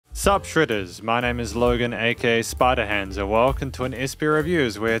Sup Shredders, my name is Logan aka Spiderhands and welcome to an SP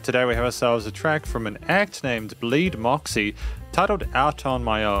Reviews where today we have ourselves a track from an act named Bleed Moxie titled Out on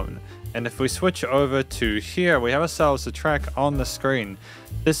My Own. And if we switch over to here, we have ourselves a track on the screen.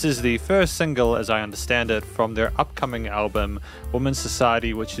 This is the first single, as I understand it, from their upcoming album Women's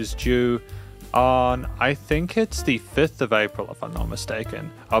Society, which is due on, I think it's the 5th of April if I'm not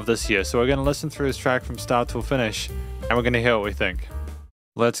mistaken, of this year. So we're going to listen through this track from start to finish and we're going to hear what we think.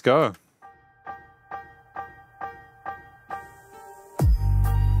 Let's go.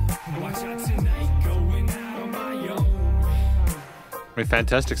 A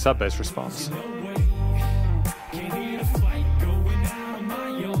fantastic sub-bass response.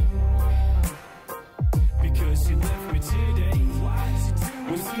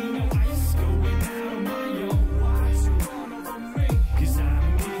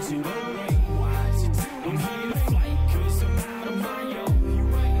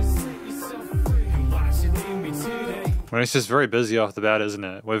 Well, it's just very busy off the bat, isn't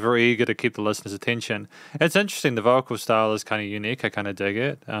it? We're very eager to keep the listener's attention. It's interesting, the vocal style is kind of unique, I kind of dig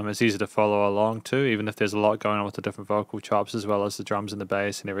it. It's easy to follow along too, even if there's a lot going on with the different vocal chops as well as the drums and the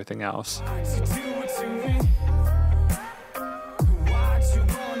bass and everything else.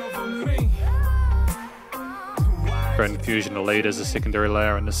 Grand fusion to lead as a secondary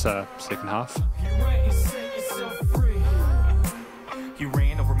layer in this second half. You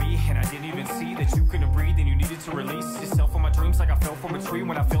ran over me and I didn't even see that you couldn't breathe and you needed to release yourself from my dreams like I fell from a tree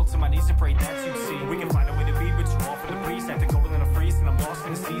when I fell to my knees and prayed that you'd see. We can find a way to be, but you're off in the breeze. Acting colder than a freeze and I'm lost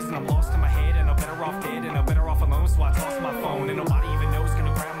in the seas and I'm lost in my head and I'm better off dead and I'm better off alone, so I toss my phone and nobody even knows.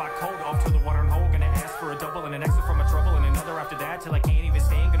 Gonna grab my coat off to the water and hole, gonna ask for a double and an extra from my trouble and another after that till I can't even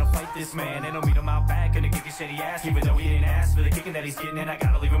stand. Gonna fight this man and I'll meet him out back, gonna kick his shitty ass even though he didn't ask for the kicking that he's getting, and I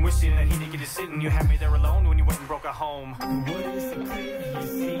gotta leave him wishing that he didn't get to sit and you had me there alone when you went and broke a home. What is the clear you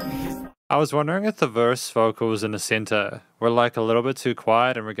see? I was wondering if the verse vocals in the center were like a little bit too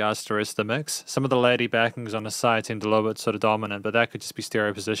quiet in regards to the rest of the mix. Some of the lady backings on the side seemed a little bit sort of dominant, but that could just be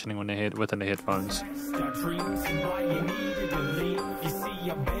stereo positioning when they're within the headphones.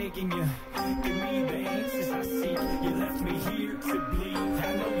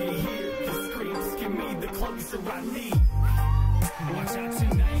 Watch out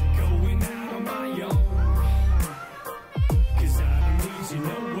tonight, going out on my own, 'cause I don't need you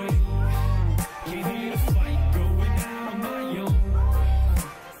no way. Can't hear the fight, going out on my own,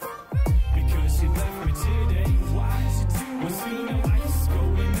 because you left me today. Why'd you do it? See no ice,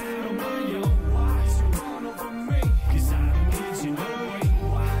 going out on my own. Why'd you run over me? 'Cause I don't need you no way.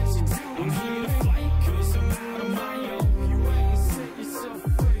 Why'd you do it? I'm here to fight, 'cause I'm out on my own. You ain't set yourself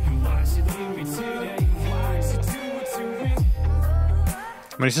free. Why'd you leave me today? Why'd you do it to me?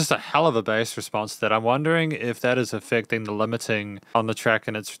 I mean, it's just a hell of a bass response to that. I'm wondering if that is affecting the limiting on the track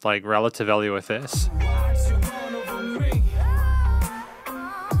and its like relative LUFS.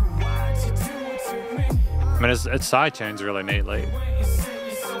 I mean, it side chains really neatly.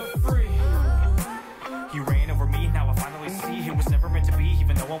 You ran over me, now I finally see it was never meant to be,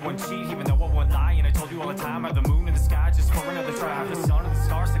 even though I wouldn't cheat, even though I wouldn't lie, and I told you all the time, I'm the moon in the sky just for another try. The sun and the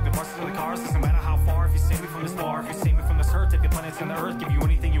stars, like the buses and the cars, doesn't matter how far, if you see me from this bar, if you see me from this earth, take the planets and the earth, give you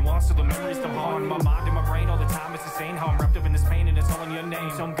anything you want, so the memories still haunt my mind and my brain all the time. It's insane how I'm wrapped up in this pain and it's all in your name,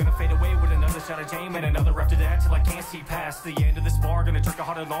 so I'm gonna fade away with another shot of Jame and another after that till I can't see past the end of this bar. Gonna drink a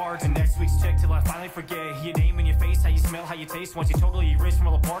heart of large and next week's check till I finally forget your name and your face, how you smell, how you taste, once you totally erase from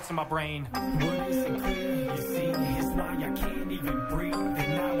all the parts of my brain. What is it clear you see? It's why I can't even breathe, and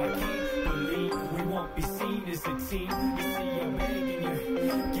now I can't believe we won't be seen as a team. You see I'm begging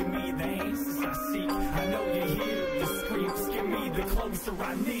you, give me the answers I seek. I know you hear the screams, give me the closer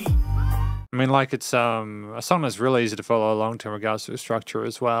I need. I mean, like it's a song that's really easy to follow along to in regards to the structure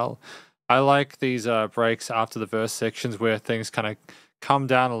as well. I like these breaks after the verse sections where things kind of come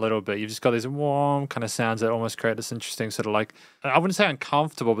down a little bit. You've just got these warm kind of sounds that almost create this interesting sort of like, I wouldn't say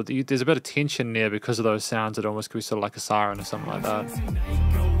uncomfortable, but there's a bit of tension there because of those sounds. It almost could be sort of like a siren or something like that.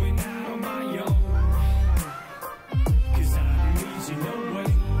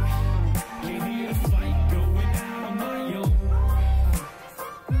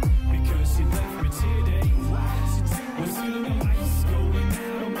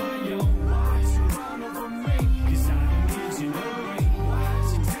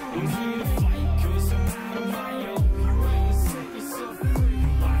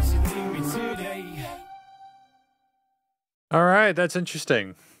 All right, that's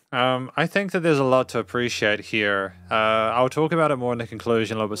interesting. I think that there's a lot to appreciate here. I'll talk about it more in the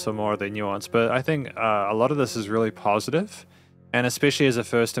conclusion, a little bit some more of the nuance, but I think a lot of this is really positive, and especially as a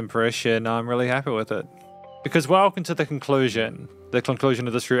first impression, I'm really happy with it. Because welcome to the conclusion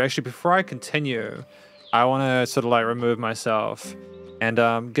of this review. Actually, before I continue, I want to sort of like remove myself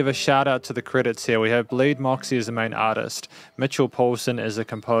and give a shout out to the credits here. We have Bleed Moxie as the main artist, Mitchell Paulson as the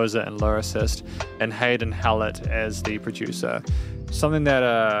composer and lyricist, and Hayden Hallett as the producer. Something that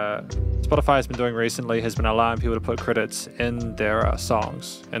Spotify has been doing recently has been allowing people to put credits in their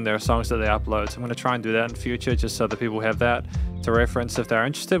songs that they upload. So I'm going to try and do that in future, just so that people have that to reference if they're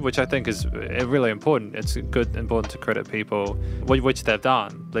interested, which I think is really important. It's important to credit people, which they've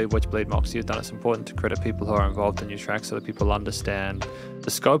done. Which Bleed Moxie have done. It's important to credit people who are involved in your track so that people understand the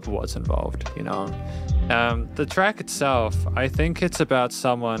scope of what's involved, you know. The track itself, I think it's about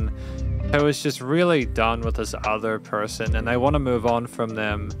someone who is just really done with this other person and they want to move on from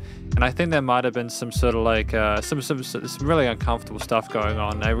them. And I think there might have been some sort of like some really uncomfortable stuff going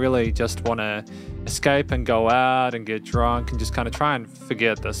on. They really just want to escape and go out and get drunk and just kind of try and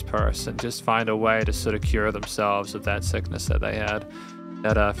forget this person, just find a way to sort of cure themselves of that sickness that they had,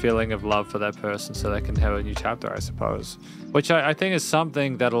 that feeling of love for that person, so they can have a new chapter, I suppose. Which I think is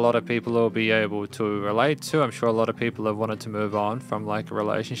something that a lot of people will be able to relate to. I'm sure a lot of people have wanted to move on from like a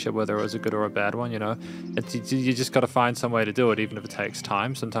relationship, whether it was a good or a bad one, you know. You just got to find some way to do it, even if it takes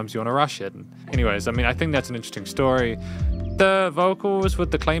time. Sometimes you want to rush it. Anyways, I mean, I think that's an interesting story. The vocals with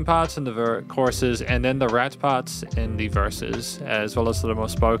the clean parts in the choruses, and then the rat parts in the verses, as well as the more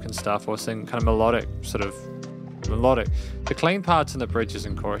spoken stuff, or sing kind of melodic. The clean parts in the bridges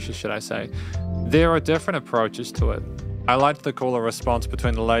and choruses, should I say. There are different approaches to it. I liked the cooler response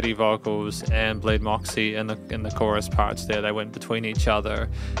between the lady vocals and Bleed Moxie in the chorus parts there. They went between each other.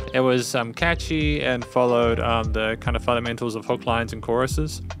 It was catchy and followed the kind of fundamentals of hook lines and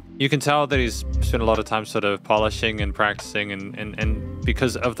choruses. You can tell that he's spent a lot of time sort of polishing and practicing, and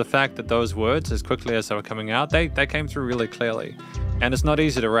because of the fact that those words, as quickly as they were coming out, they came through really clearly. And it's not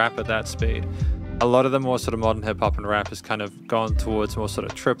easy to rap at that speed. A lot of the more sort of modern hip-hop and rap has kind of gone towards more sort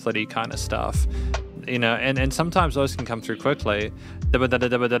of triplet-y kind of stuff, you know, and sometimes those can come through quickly, you know,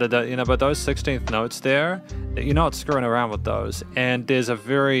 but those 16th notes there, you're not screwing around with those, and there's a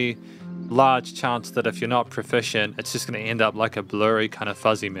very large chance that if you're not proficient, it's just going to end up like a blurry kind of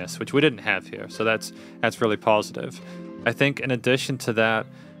fuzzy mess, which we didn't have here, so that's really positive. I think in addition to that,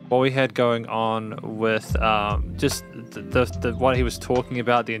 what we had going on with just the what he was talking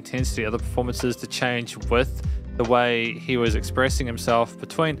about, the intensity of the performances, the change with the way he was expressing himself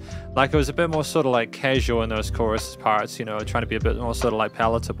between, like, it was a bit more sort of like casual in those chorus parts, you know, trying to be a bit more sort of like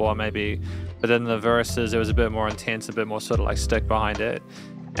palatable maybe, but then in the verses it was a bit more intense, a bit more sort of like stick behind it.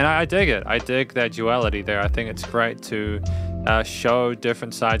 And I dig it. I dig that duality there. I think it's great to show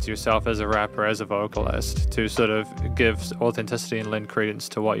different sides of yourself as a rapper, as a vocalist, to sort of give authenticity and lend credence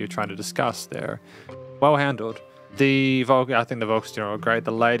to what you're trying to discuss there. Well handled. I think the vocals were great.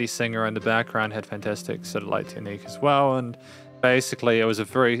 The lady singer in the background had fantastic sort of like technique as well, and basically it was I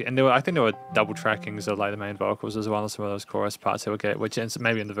think there were double trackings of like the main vocals as well as some of those chorus parts that would get, which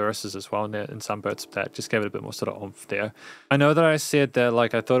maybe in the verses as well, and in some bits that just gave it a bit more sort of oomph there. I know that I said that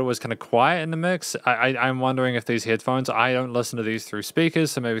like I thought it was kind of quiet in the mix. I'm wondering if these headphones, I don't listen to these through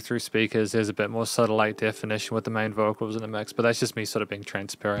speakers, so maybe through speakers there's a bit more sort of like definition with the main vocals in the mix, but that's just me sort of being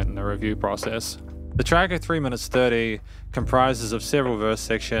transparent in the review process. The track at 3 minutes 30 comprises of several verse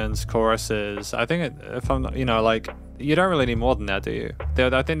sections, choruses. I think if I'm, you know, like, you don't really need more than that, do you?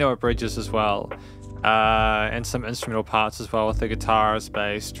 I think there were bridges as well, and some instrumental parts as well with the guitars,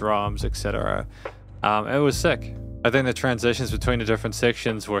 bass, drums, etc. It was sick. I think the transitions between the different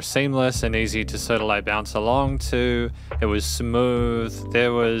sections were seamless and easy to sort of like bounce along to. It was smooth.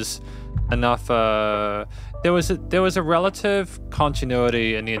 There was enough. There was a relative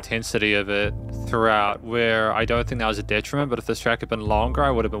continuity in the intensity of it throughout, where I don't think that was a detriment, but if this track had been longer, I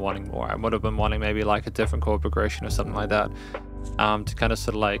would have been wanting more. I would have been wanting maybe like a different chord progression or something like that, to kind of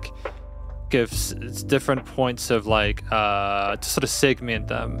sort of like give different points of like, to sort of segment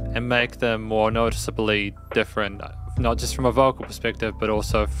them and make them more noticeably different, not just from a vocal perspective, but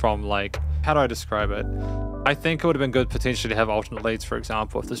also from like, how do I describe it? I think it would have been good potentially to have alternate leads, for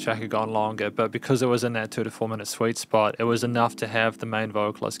example, if this track had gone longer, but because it was in that 2 to 4 minute sweet spot, it was enough to have the main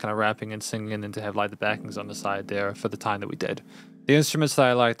vocalist kind of rapping and singing, and to have like the backings on the side there for the time that we did. The instruments that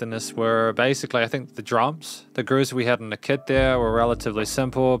I liked in this were basically, I think, the drums. The grooves we had in the kit there were relatively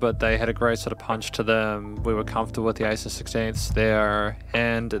simple, but they had a great sort of punch to them. We were comfortable with the Ace of 16ths there,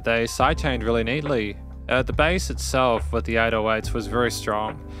 and they sidechained really neatly. The bass itself with the 808s was very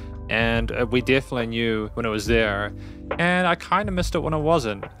strong, and we definitely knew when it was there, and I kind of missed it when it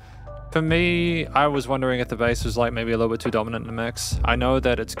wasn't. For me, I was wondering if the bass was like maybe a little bit too dominant in the mix. I know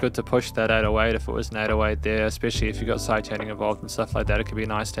that it's good to push that 808 if it was an 808 there, especially if you got sidechaining involved and stuff like that. It could be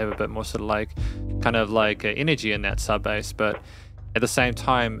nice to have a bit more sort of like, kind of like energy in that sub bass, but at the same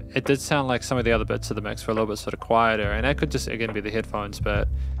time, it did sound like some of the other bits of the mix were a little bit sort of quieter, and that could just, again, be the headphones, but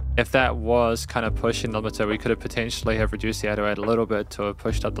if that was kind of pushing the limiter, we could have potentially have reduced the 808 a little bit to have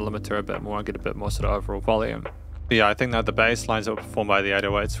pushed up the limiter a bit more and get a bit more sort of overall volume. But yeah, I think that the bass lines that were performed by the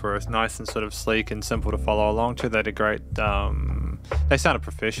 808s were nice and sort of sleek and simple to follow along to. They did great, they sounded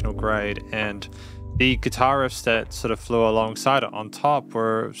professional grade, and the guitar riffs that sort of flew alongside it on top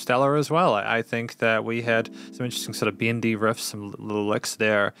were stellar as well. I think that we had some interesting sort of bendy riffs, some little licks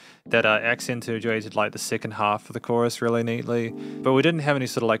there that accentuated like the second half of the chorus really neatly. But we didn't have any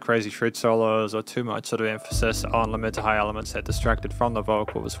sort of like crazy shred solos or too much sort of emphasis on mid to high elements that distracted from the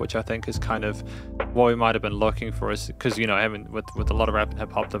vocals, which I think is kind of what we might have been looking for, is because, you know, having with a lot of rap and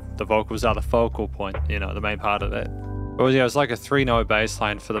hip hop, the vocals are the focal point, you know, the main part of it. But yeah, it was like a 3-note bass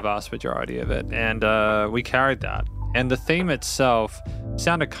line for the vast majority of it, and we carried that. And the theme itself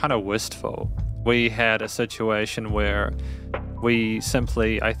sounded kind of wistful. We had a situation where we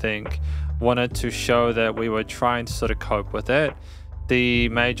simply, I think, wanted to show that we were trying to sort of cope with it. The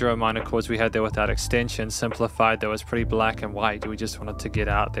major and minor chords we had there without extension simplified, that was pretty black and white. We just wanted to get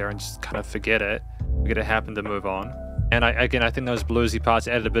out there and just kind of forget it happen to move on. And I think those bluesy parts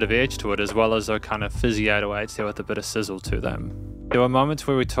added a bit of edge to it, as well as a kind of fizzy 808s there with a bit of sizzle to them. There were moments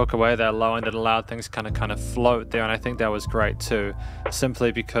where we took away that low end and allowed things kind of float there, and I think that was great too,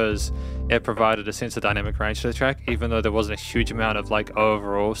 simply because it provided a sense of dynamic range to the track, even though there wasn't a huge amount of like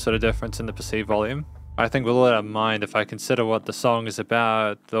overall sort of difference in the perceived volume. I think with all that in mind, if I consider what the song is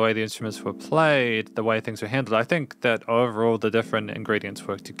about, the way the instruments were played, the way things were handled, I think that overall the different ingredients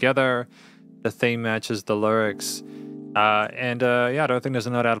work together, the theme matches the lyrics, yeah, I don't think there's a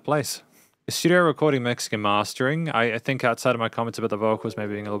note out of place. The studio recording, mixing, and mastering, I think outside of my comments about the vocals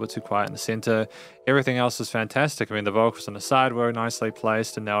maybe being a little bit too quiet in the center, everything else was fantastic. I mean, the vocals on the side were nicely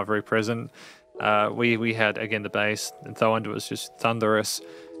placed and now very present. We had, again, the bass, and throw into it was just thunderous.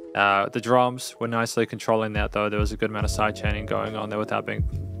 The drums were nicely controlling that, though. There was a good amount of sidechaining going on there without being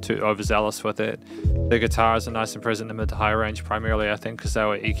too overzealous with it. The guitars are nice and present in the mid to high range, primarily, I think, because they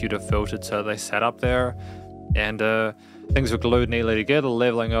were EQ'd or filtered, so they sat up there. And things were glued neatly together.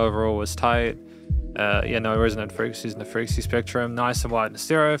 Leveling overall was tight. Yeah, no resonant frequencies in the frequency spectrum. Nice and wide in the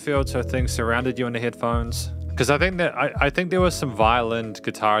stereo field, so things surrounded you in the headphones. Because I think that I think there was some violent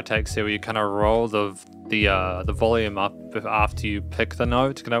guitar takes there where you kind of roll the volume up after you pick the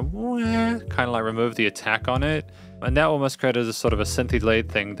note, kind of like remove the attack on it. And that almost created a sort of a synthy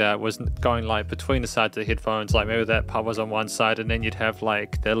lead thing that was going like between the sides of the headphones. Like maybe that part was on one side and then you'd have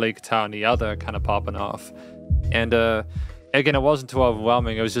like the lead guitar on the other kind of popping off. And again, it wasn't too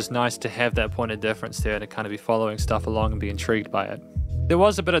overwhelming. It was just nice to have that point of difference there and to kind of be following stuff along and be intrigued by it. There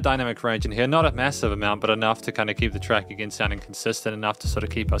was a bit of dynamic range in here, not a massive amount, but enough to kind of keep the track again sounding consistent, enough to sort of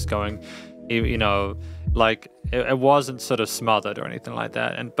keep us going. You know, like it wasn't sort of smothered or anything like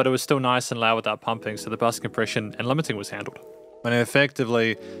that, but it was still nice and loud without pumping, so the bus compression and limiting was handled. And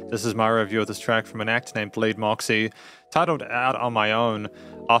effectively, this is my review of this track from an act named Bleed Moxie, titled Out on My Own,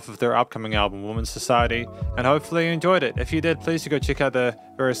 off of their upcoming album Women's Society, and hopefully you enjoyed it. If you did, please do go check out their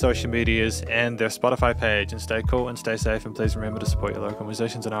various social medias and their Spotify page, and stay cool and stay safe, and please remember to support your local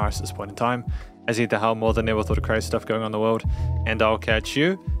musicians and artists at this point in time, as you hit the hell more than ever thought of crazy stuff going on in the world, and I'll catch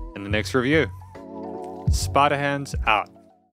you in the next review. Spiderhands out.